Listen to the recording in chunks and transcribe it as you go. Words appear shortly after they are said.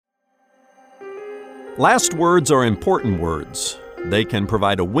Last words are important words. They can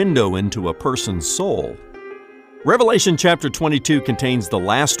provide a window into a person's soul. Revelation chapter 22 contains the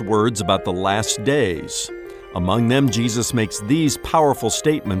last words about the last days. Among them, Jesus makes these powerful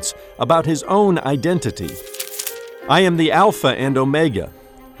statements about his own identity. I am the Alpha and Omega,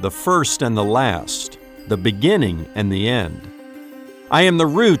 the first and the last, the beginning and the end. I am the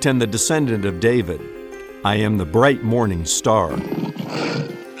root and the descendant of David. I am the bright morning star.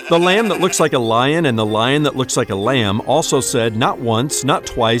 The lamb that looks like a lion and the lion that looks like a lamb also said not once, not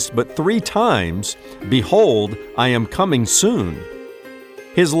twice, but 3 times, "Behold, I am coming soon."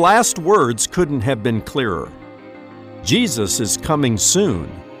 His last words couldn't have been clearer. Jesus is coming soon.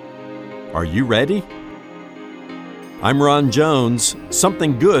 Are you ready? I'm Ron Jones.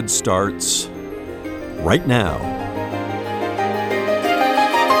 Something good starts right now.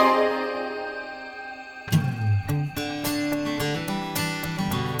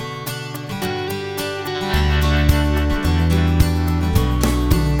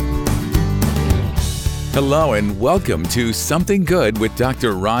 Hello and welcome to Something Good with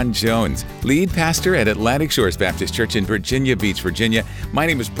Dr. Ron Jones, lead pastor at Atlantic Shores Baptist Church in Virginia Beach, Virginia. My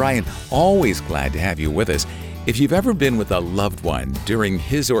name is Brian. Always glad to have you with us. If you've ever been with a loved one during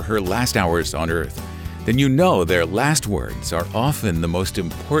his or her last hours on earth, then you know their last words are often the most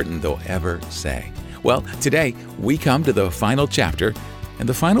important they'll ever say. Well, today we come to the final chapter and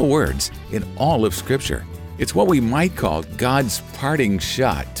the final words in all of Scripture. It's what we might call God's parting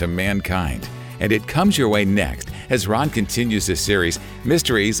shot to mankind. And it comes your way next as Ron continues this series,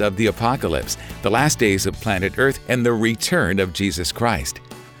 Mysteries of the Apocalypse, the last days of planet Earth, and the return of Jesus Christ.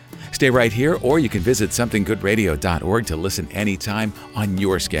 Stay right here, or you can visit somethinggoodradio.org to listen anytime on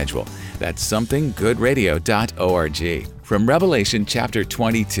your schedule. That's somethinggoodradio.org. From Revelation chapter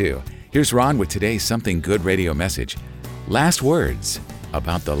 22, here's Ron with today's Something Good Radio message, Last Words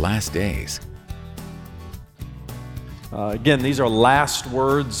About the Last Days. Again, these are last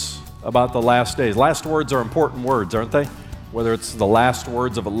words about the last days. Last words are important words, aren't they? Whether it's the last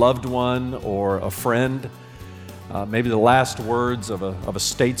words of a loved one or a friend, maybe the last words of a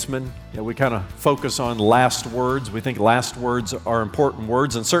statesman. We kind of focus on last words. We think last words are important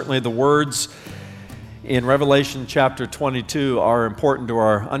words, and certainly the words in Revelation chapter 22 are important to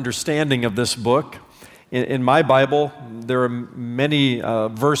our understanding of this book. In my Bible, there are many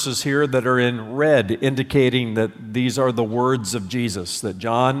verses here that are in red, indicating that these are the words of Jesus, that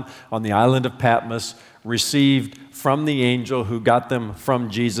John on the island of Patmos received from the angel who got them from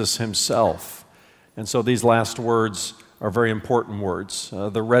Jesus himself. And so these last words are very important words.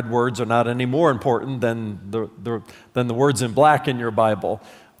 The red words are not any more important than the words in black in your Bible,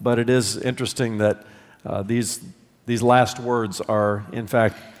 but it is interesting that these last words are, in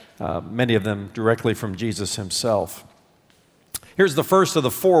fact, many of them directly from Jesus himself. Here's the first of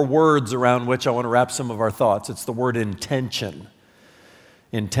the 4 words around which I want to wrap some of our thoughts. It's the word intention.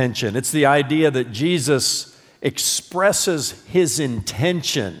 Intention. It's the idea that Jesus expresses his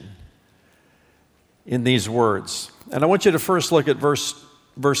intention in these words. And I want you to first look at verse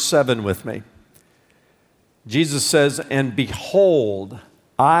 7 with me. Jesus says, "And behold,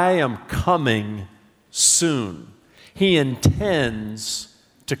 I am coming soon." He intends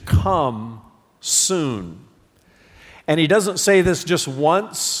to come soon. And he doesn't say this just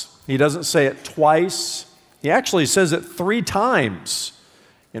once. He doesn't say it twice. He actually says it 3 times.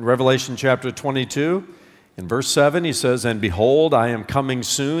 In Revelation chapter 22, in verse 7, he says, "And behold, I am coming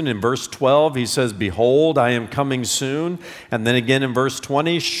soon." In verse 12, he says, "Behold, I am coming soon." And then again in verse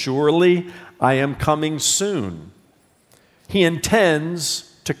 20, "Surely I am coming soon." He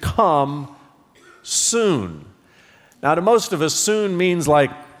intends to come soon. Now, to most of us, soon means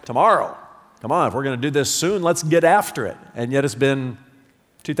like tomorrow. Come on, if we're going to do this soon, let's get after it. And yet it's been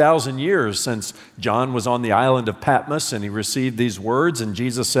 2,000 years since John was on the island of Patmos and he received these words, and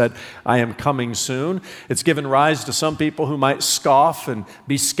Jesus said, "I am coming soon." It's given rise to some people who might scoff and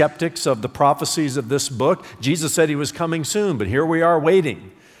be skeptics of the prophecies of this book. Jesus said he was coming soon, but here we are waiting.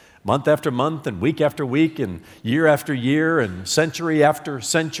 Month after month and week after week and year after year and century after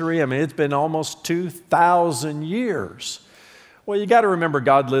century. I mean, it's been almost 2,000 years. Well, you got to remember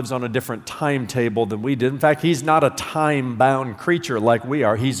God lives on a different timetable than we did. In fact, he's not a time-bound creature like we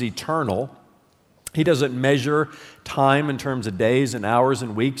are. He's eternal. He doesn't measure time in terms of days and hours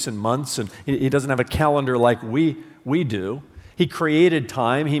and weeks and months, and he doesn't have a calendar like we do. He created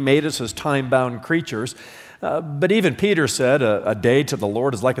time. He made us as time-bound creatures. But even Peter said, a day to the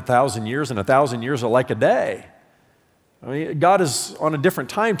Lord is like 1,000 years, and 1,000 years are like a day. I mean, God is on a different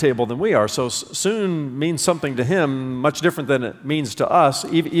timetable than we are, so soon means something to him much different than it means to us,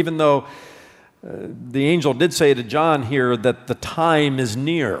 even though the angel did say to John here that the time is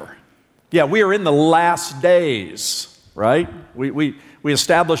near. Yeah, we are in the last days, right? We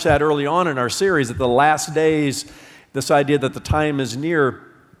established that early on in our series, that the last days, this idea that the time is near,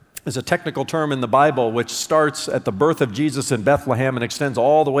 is a technical term in the Bible which starts at the birth of Jesus in Bethlehem and extends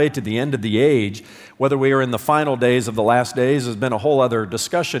all the way to the end of the age. Whether we are in the final days of the last days has been a whole other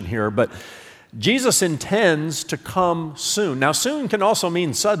discussion here, but Jesus intends to come soon. Now, soon can also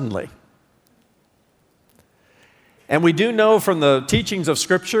mean suddenly. And we do know from the teachings of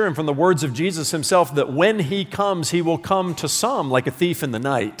Scripture and from the words of Jesus himself that when he comes, he will come to some like a thief in the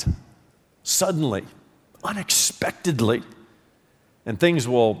night, suddenly, unexpectedly, and things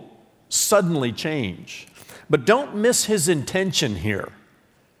will suddenly change. But don't miss his intention here.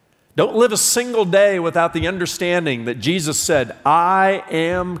 Don't live a single day without the understanding that Jesus said, I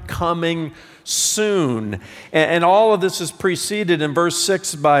am coming soon. And all of this is preceded in verse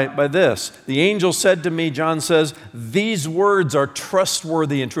 6 by this. The angel said to me, John says, these words are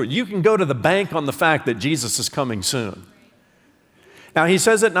trustworthy and true. You can go to the bank on the fact that Jesus is coming soon. Now, he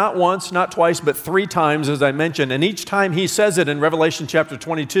says it not once, not twice, but 3 times, as I mentioned. And each time he says it in Revelation chapter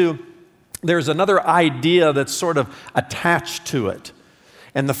 22, there's another idea that's sort of attached to it.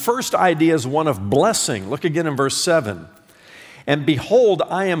 And the first idea is one of blessing. Look again in verse 7. And behold,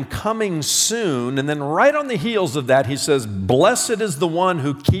 I am coming soon. And then right on the heels of that, he says, blessed is the one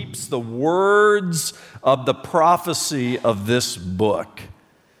who keeps the words of the prophecy of this book. Do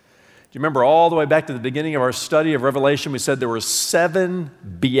you remember all the way back to the beginning of our study of Revelation, we said there were 7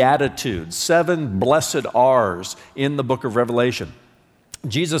 beatitudes, 7 blessed R's in the book of Revelation.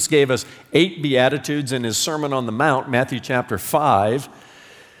 Jesus gave us 8 beatitudes in his Sermon on the Mount, Matthew chapter 5.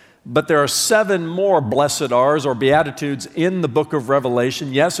 But there are 7 more blessed R's or beatitudes in the book of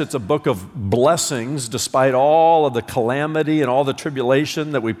Revelation. Yes, it's a book of blessings despite all of the calamity and all the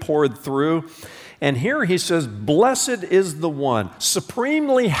tribulation that we poured through. And here he says, blessed is the one,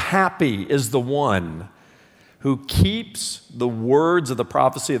 supremely happy is the one who keeps the words of the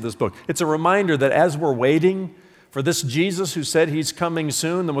prophecy of this book. It's a reminder that as we're waiting for this Jesus who said he's coming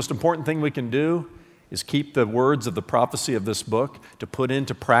soon, the most important thing we can do is keep the words of the prophecy of this book, to put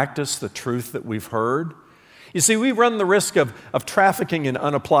into practice the truth that we've heard. You see, we run the risk of trafficking in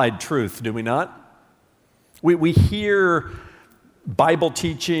unapplied truth, do we not? We hear Bible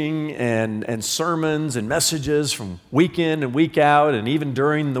teaching and sermons and messages from week in and week out and even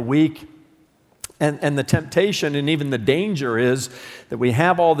during the week. And the temptation and even the danger is that we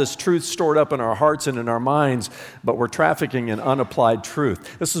have all this truth stored up in our hearts and in our minds, but we're trafficking in unapplied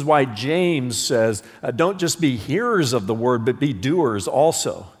truth. This is why James says, don't just be hearers of the word, but be doers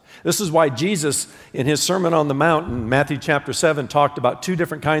also. This is why Jesus, in his Sermon on the Mount in Matthew chapter 7, talked about 2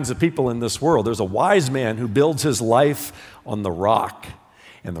 different kinds of people in this world. There's a wise man who builds his life on the rock,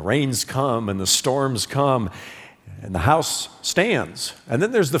 and the rains come and the storms come, and the house stands. And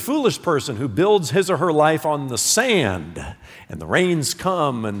then there's the foolish person who builds his or her life on the sand, and the rains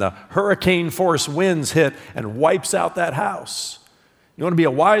come and the hurricane force winds hit and wipes out that house. You want to be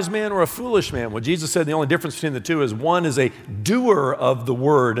a wise man or a foolish man? Well, Jesus said the only difference between the two is one is a doer of the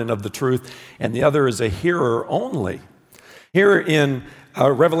word and of the truth, and the other is a hearer only. Here in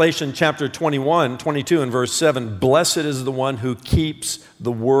Revelation chapter 21, 22 and verse 7, blessed is the one who keeps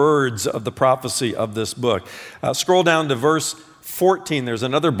the words of the prophecy of this book. Scroll down to verse 14, there's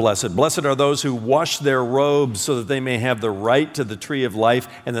another blessed. Blessed are those who wash their robes so that they may have the right to the tree of life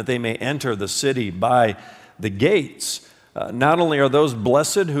and that they may enter the city by the gates. Not only are those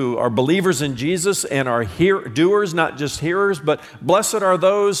blessed who are believers in Jesus and are doers, not just hearers, but blessed are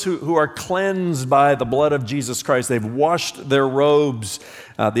those who are cleansed by the blood of Jesus Christ. They've washed their robes.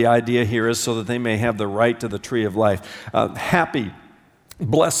 The idea here is so that they may have the right to the tree of life. Happy,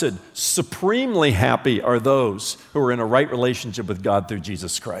 blessed, supremely happy are those who are in a right relationship with God through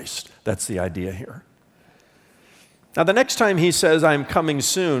Jesus Christ. That's the idea here. Now, the next time he says, I'm coming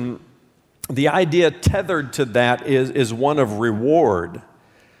soon, the idea tethered to that is one of reward.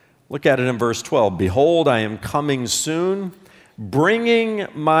 Look at it in verse 12. Behold, I am coming soon, bringing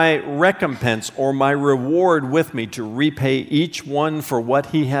my recompense or my reward with me to repay each one for what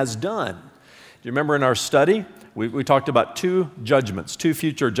he has done. Do you remember in our study, we talked about 2 judgments, 2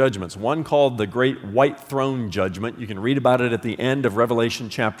 future judgments. One called the Great White Throne Judgment. You can read about it at the end of Revelation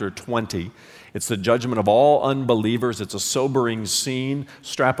chapter 20. It's the judgment of all unbelievers. It's a sobering scene.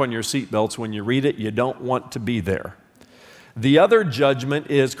 Strap on your seatbelts when you read it. You don't want to be there. The other judgment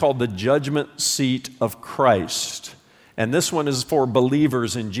is called the judgment seat of Christ. And this one is for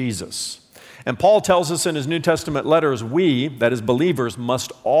believers in Jesus. And Paul tells us in his New Testament letters, we, that is believers,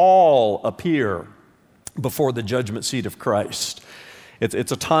 must all appear before the judgment seat of Christ.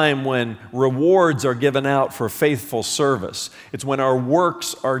 It's a time when rewards are given out for faithful service. It's when our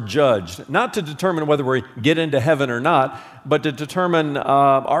works are judged, not to determine whether we get into heaven or not, but to determine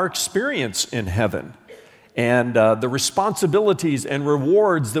our experience in heaven and the responsibilities and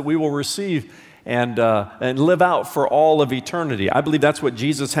rewards that we will receive and live out for all of eternity. I believe that's what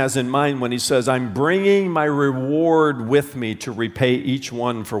Jesus has in mind when he says, I'm bringing my reward with me to repay each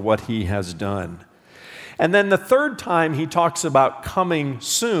one for what he has done. And then the third time he talks about coming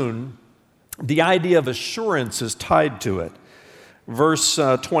soon, the idea of assurance is tied to it. Verse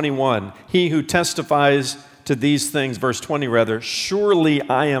 21, he who testifies to these things, verse 20 rather, surely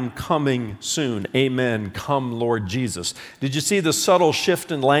I am coming soon. Amen. Come, Lord Jesus. Did you see the subtle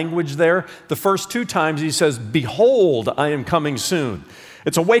shift in language there? The first two times he says, behold, I am coming soon.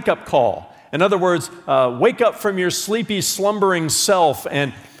 It's a wake-up call. In other words, wake up from your sleepy, slumbering self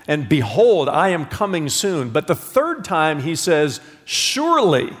and behold, I am coming soon. But the third time he says,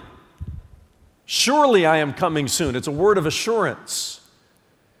 surely I am coming soon. It's a word of assurance.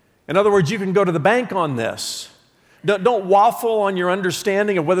 In other words, you can go to the bank on this. Don't waffle on your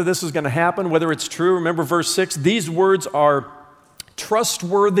understanding of whether this is going to happen, whether it's true. Remember verse 6, these words are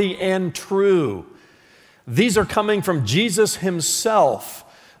trustworthy and true. These are coming from Jesus himself,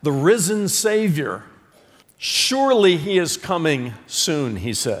 the risen Savior. Surely he is coming soon,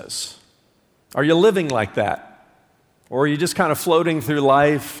 he says. Are you living like that? Or are you just kind of floating through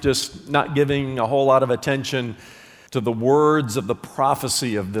life, just not giving a whole lot of attention to the words of the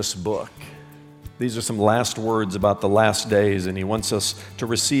prophecy of this book? These are some last words about the last days, and he wants us to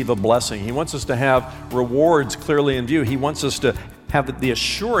receive a blessing. He wants us to have rewards clearly in view. He wants us to have the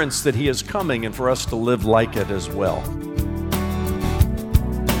assurance that he is coming and for us to live like it as well.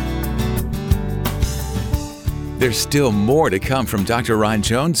 There's still more to come from Dr. Ron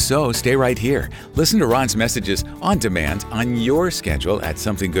Jones, so stay right here. Listen to Ron's messages on demand on your schedule at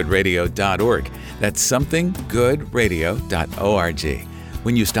somethinggoodradio.org. That's somethinggoodradio.org.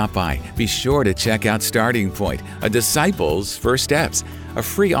 When you stop by, be sure to check out Starting Point, a disciple's first steps, a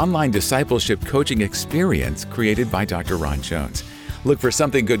free online discipleship coaching experience created by Dr. Ron Jones. Look for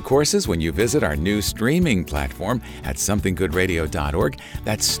Something Good courses when you visit our new streaming platform at somethinggoodradio.org.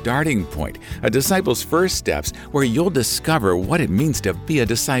 That's Starting Point, a disciple's first steps where you'll discover what it means to be a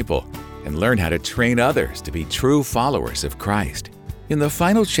disciple and learn how to train others to be true followers of Christ. In the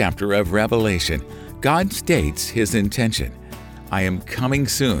final chapter of Revelation, God states his intention. I am coming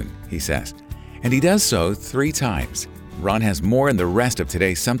soon, he says. And he does so 3 times. Ron has more in the rest of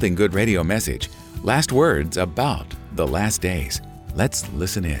today's Something Good radio message. Last words about the last days. Let's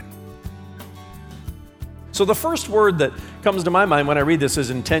listen in. So the first word that comes to my mind when I read this is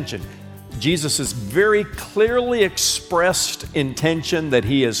intention. Jesus' very clearly expressed intention that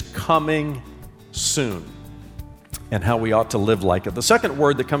he is coming soon and how we ought to live like it. The second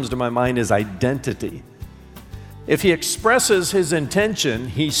word that comes to my mind is identity. If he expresses his intention,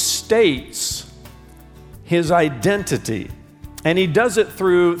 he states his identity. And he does it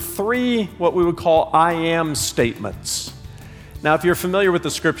through 3 what we would call I am statements. Now, if you're familiar with the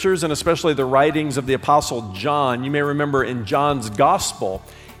scriptures, and especially the writings of the Apostle John, you may remember in John's gospel,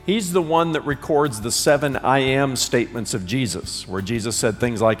 he's the one that records the 7 I am statements of Jesus, where Jesus said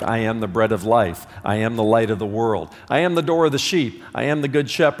things like, I am the bread of life, I am the light of the world, I am the door of the sheep, I am the good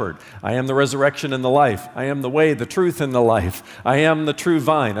shepherd, I am the resurrection and the life, I am the way, the truth, and the life, I am the true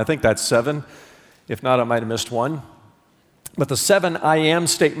vine. I think that's 7. If not, I might have missed one. But the 7 I am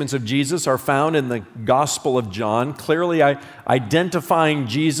statements of Jesus are found in the Gospel of John, clearly identifying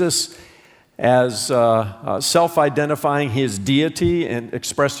Jesus as self-identifying his deity and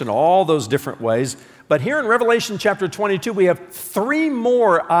expressed in all those different ways. But here in Revelation chapter 22, we have 3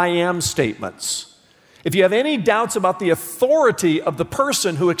 more I am statements. If you have any doubts about the authority of the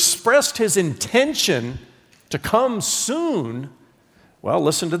person who expressed his intention to come soon, well,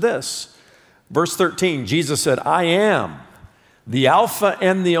 listen to this. Verse 13, Jesus said, I am the Alpha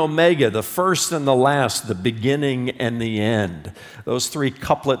and the Omega, the first and the last, the beginning and the end. Those 3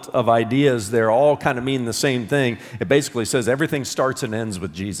 couplet of ideas there all kind of mean the same thing. It basically says everything starts and ends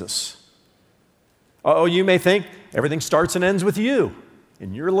with Jesus. Oh, you may think everything starts and ends with you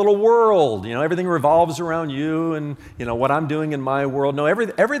in your little world. You know, everything revolves around you and, you know, what I'm doing in my world. No,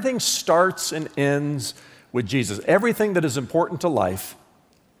 everything starts and ends with Jesus. Everything that is important to life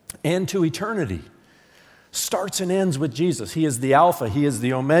and to eternity starts and ends with Jesus. He is the Alpha, he is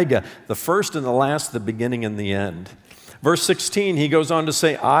the Omega, the first and the last, the beginning and the end. Verse 16, he goes on to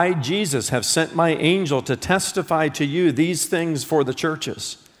say, I, Jesus, have sent my angel to testify to you these things for the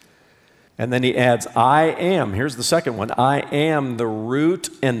churches. And then he adds, I am, here's the second one, I am the root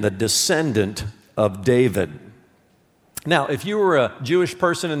and the descendant of David. Now, if you were a Jewish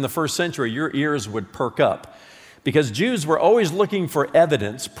person in the first century, your ears would perk up because Jews were always looking for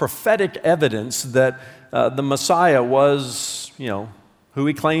evidence, prophetic evidence that the Messiah was, who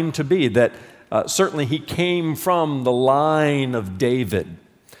he claimed to be, that certainly he came from the line of David.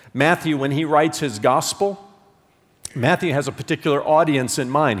 Matthew, when he writes his gospel, Matthew has a particular audience in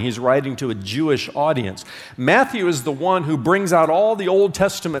mind. He's writing to a Jewish audience. Matthew is the one who brings out all the Old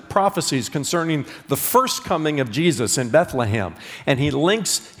Testament prophecies concerning the first coming of Jesus in Bethlehem. And he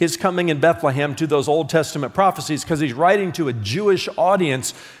links his coming in Bethlehem to those Old Testament prophecies because he's writing to a Jewish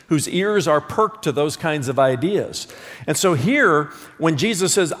audience whose ears are perked to those kinds of ideas. And so here, when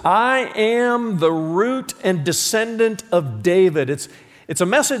Jesus says, I am the root and descendant of David, it's a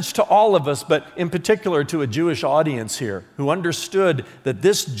message to all of us, but in particular to a Jewish audience here who understood that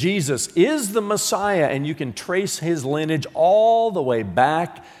this Jesus is the Messiah and you can trace his lineage all the way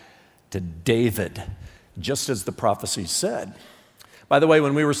back to David, just as the prophecy said. By the way,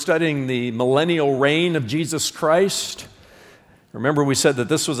 when we were studying the millennial reign of Jesus Christ, remember we said that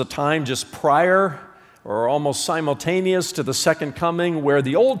this was a time just prior or almost simultaneous to the second coming, where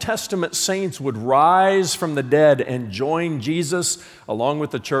the Old Testament saints would rise from the dead and join Jesus along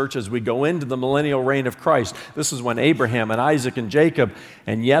with the church as we go into the millennial reign of Christ. This is when Abraham and Isaac and Jacob,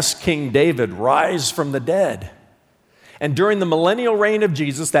 and yes, King David, rise from the dead. And during the millennial reign of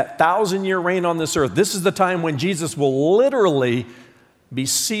Jesus, that 1,000-year reign on this earth, this is the time when Jesus will literally be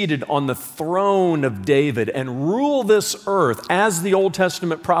seated on the throne of David and rule this earth, as the Old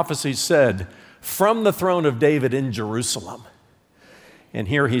Testament prophecy said, from the throne of David in Jerusalem. And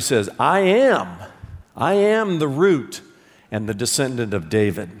here he says, I am the root and the descendant of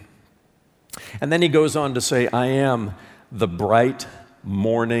David. And then he goes on to say, I am the bright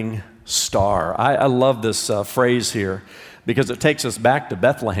morning star. I love this phrase here because it takes us back to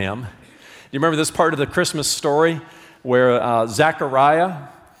Bethlehem. Do you remember this part of the Christmas story where Zechariah,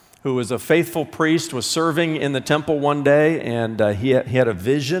 who was a faithful priest, was serving in the temple one day, and he had a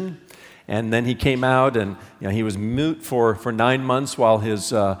vision. And then he came out, and he was mute for 9 months while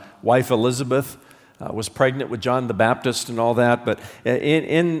his wife Elizabeth was pregnant with John the Baptist and all that. But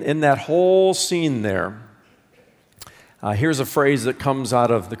in that whole scene there, here's a phrase that comes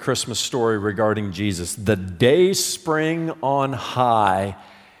out of the Christmas story regarding Jesus. The day spring on high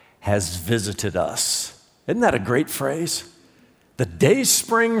has visited us. Isn't that a great phrase? The day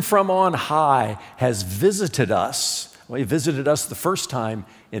spring from on high has visited us. Well, he visited us the first time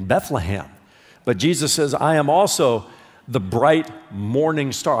in Bethlehem. But Jesus says, I am also the bright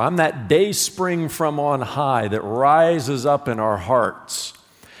morning star. I'm that day spring from on high that rises up in our hearts.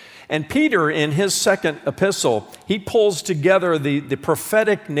 And Peter, in his second epistle, he pulls together the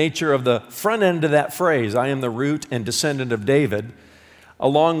prophetic nature of the front end of that phrase, I am the root and descendant of David,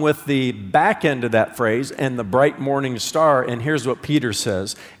 along with the back end of that phrase and the bright morning star. And here's what Peter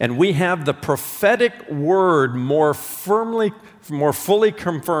says, and we have the prophetic word more fully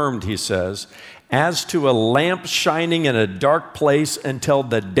confirmed, he says, as to a lamp shining in a dark place until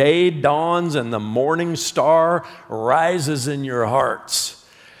the day dawns and the morning star rises in your hearts.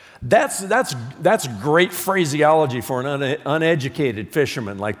 That's great phraseology for an uneducated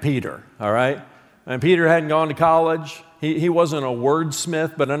fisherman like Peter, all right? And Peter hadn't gone to college. He wasn't a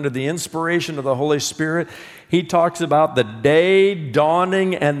wordsmith, but under the inspiration of the Holy Spirit, he talks about the day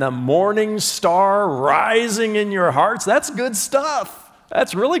dawning and the morning star rising in your hearts. That's good stuff.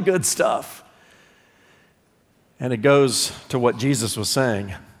 That's really good stuff. And it goes to what Jesus was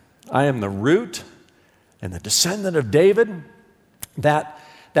saying. I am the root and the descendant of David.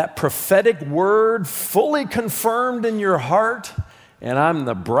 That prophetic word fully confirmed in your heart. And I'm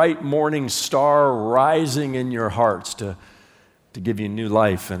the bright morning star rising in your hearts to give you new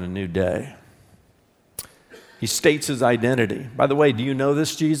life and a new day. He states his identity. By the way, do you know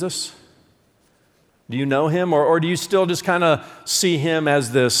this Jesus? Do you know him? Or do you still just kind of see him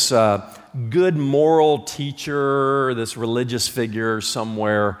as this good moral teacher, this religious figure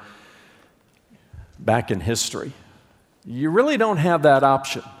somewhere back in history? You really don't have that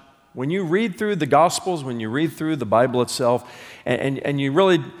option. When you read through the Gospels, when you read through the Bible itself, and you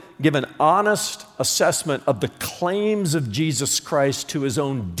really give an honest assessment of the claims of Jesus Christ to his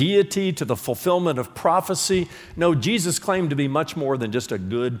own deity, to the fulfillment of prophecy, no, Jesus claimed to be much more than just a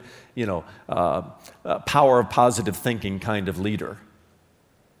good, power of positive thinking kind of leader.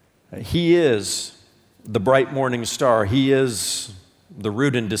 He is the bright morning star. He is the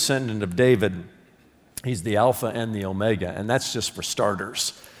root and descendant of David. He's the Alpha and the Omega, and that's just for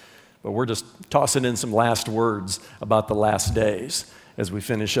starters. But we're just tossing in some last words about the last days as we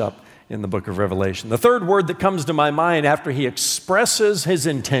finish up in the book of Revelation. The third word that comes to my mind after he expresses his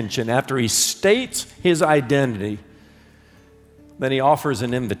intention, after he states his identity, then he offers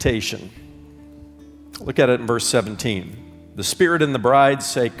an invitation. Look at it in verse 17. The Spirit and the bride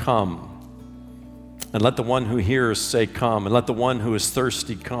say, "Come." And let the one who hears say, "Come." And let the one who is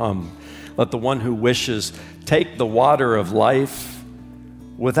thirsty come. Let the one who wishes take the water of life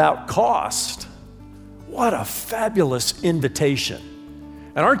without cost. What a fabulous invitation.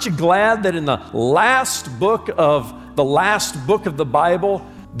 And aren't you glad that in the last book of the Bible,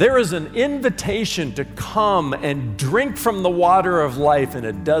 there is an invitation to come and drink from the water of life, and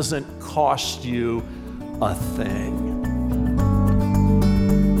it doesn't cost you a thing.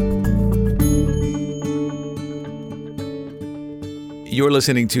 You're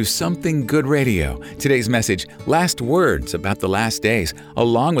listening to Something Good Radio. Today's message, Last Words About the Last Days,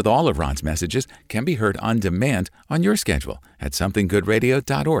 along with all of Ron's messages, can be heard on demand on your schedule at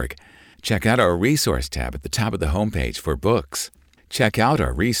somethinggoodradio.org. Check out our resource tab at the top of the homepage for books. Check out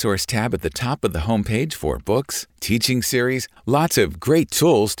our resource tab at the top of the homepage for books, teaching series, lots of great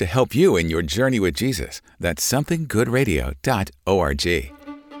tools to help you in your journey with Jesus. That's somethinggoodradio.org.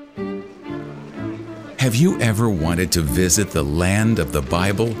 Have you ever wanted to visit the land of the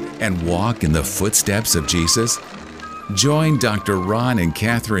Bible and walk in the footsteps of Jesus? Join Dr. Ron and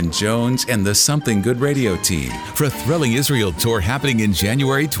Catherine Jones and the Something Good Radio team for a thrilling Israel tour happening in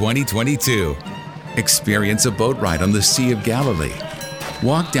January 2022. Experience a boat ride on the Sea of Galilee.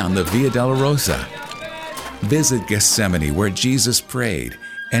 Walk down the Via Dolorosa. Visit Gethsemane, where Jesus prayed,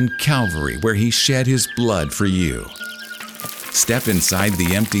 and Calvary, where he shed his blood for you. Step inside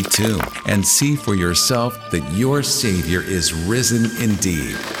the empty tomb and see for yourself that your Savior is risen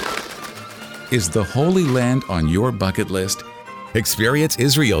indeed. Is the Holy Land on your bucket list? Experience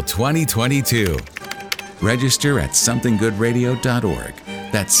Israel 2022. Register at somethinggoodradio.org.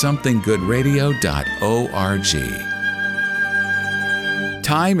 That's somethinggoodradio.org.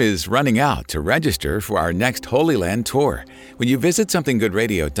 Time is running out to register for our next Holy Land tour. When you visit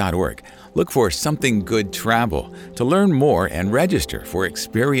somethinggoodradio.org, look for Something Good Travel to learn more and register for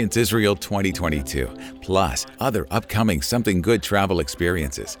Experience Israel 2022, plus other upcoming Something Good travel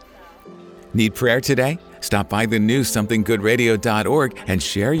experiences. Need prayer today? Stop by the new somethinggoodradio.org and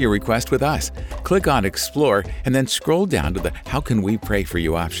share your request with us. Click on Explore and then scroll down to the How Can We Pray For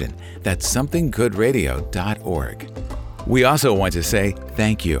You option. That's somethinggoodradio.org. We also want to say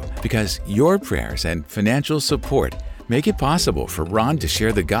thank you because your prayers and financial support make it possible for Ron to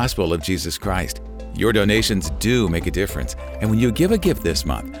share the gospel of Jesus Christ. Your donations do make a difference, and when you give a gift this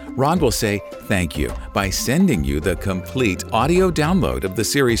month, Ron will say thank you by sending you the complete audio download of the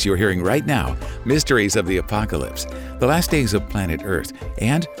series you're hearing right now, Mysteries of the Apocalypse, The Last Days of Planet Earth,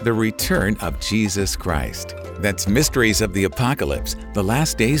 and The Return of Jesus Christ. That's Mysteries of the Apocalypse, The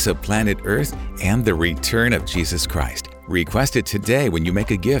Last Days of Planet Earth, and The Return of Jesus Christ. Request it today when you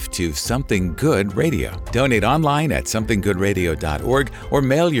make a gift to Something Good Radio. Donate online at somethinggoodradio.org or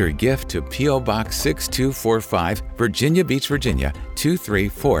mail your gift to P.O. Box 6245, Virginia Beach, Virginia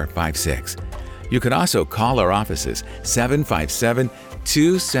 23456. You can also call our offices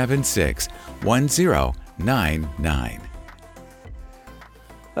 757-276-1099.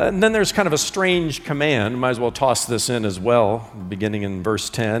 And then there's kind of a strange command. Might as well toss this in as well, beginning in verse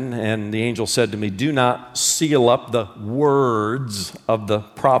 10. And the angel said to me, "Do not seal up the words of the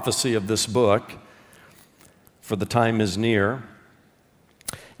prophecy of this book, for the time is near."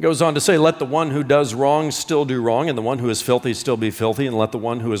 It goes on to say, "Let the one who does wrong still do wrong, and the one who is filthy still be filthy, and let the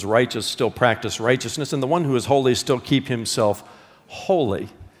one who is righteous still practice righteousness, and the one who is holy still keep himself holy."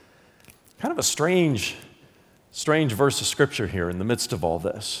 Kind of a strange verse of Scripture here in the midst of all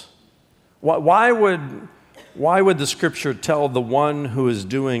this. Why would the Scripture tell the one who is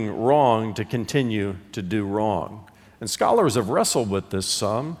doing wrong to continue to do wrong? And scholars have wrestled with this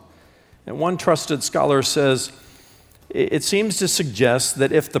some. And one trusted scholar says, it seems to suggest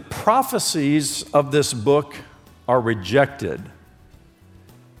that if the prophecies of this book are rejected,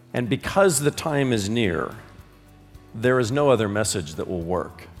 and because the time is near, there is no other message that will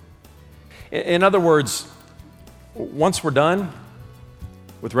work. In other words, once we're done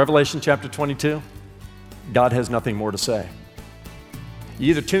with Revelation chapter 22, God has nothing more to say.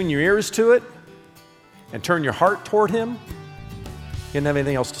 You either tune your ears to it and turn your heart toward Him, He doesn't have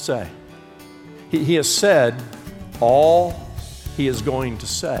anything else to say. He has said all He is going to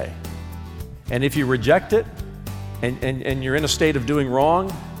say. And if you reject it and you're in a state of doing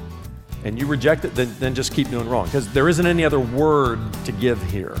wrong and you reject it, then just keep doing wrong, because there isn't any other word to give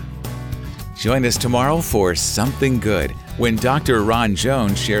here. Join us tomorrow for Something Good, when Dr. Ron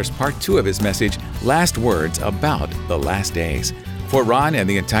Jones shares part 2 of his message, Last Words About the Last Days. For Ron and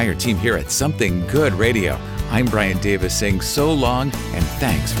the entire team here at Something Good Radio, I'm Brian Davis saying so long and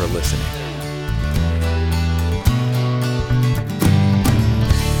thanks for listening.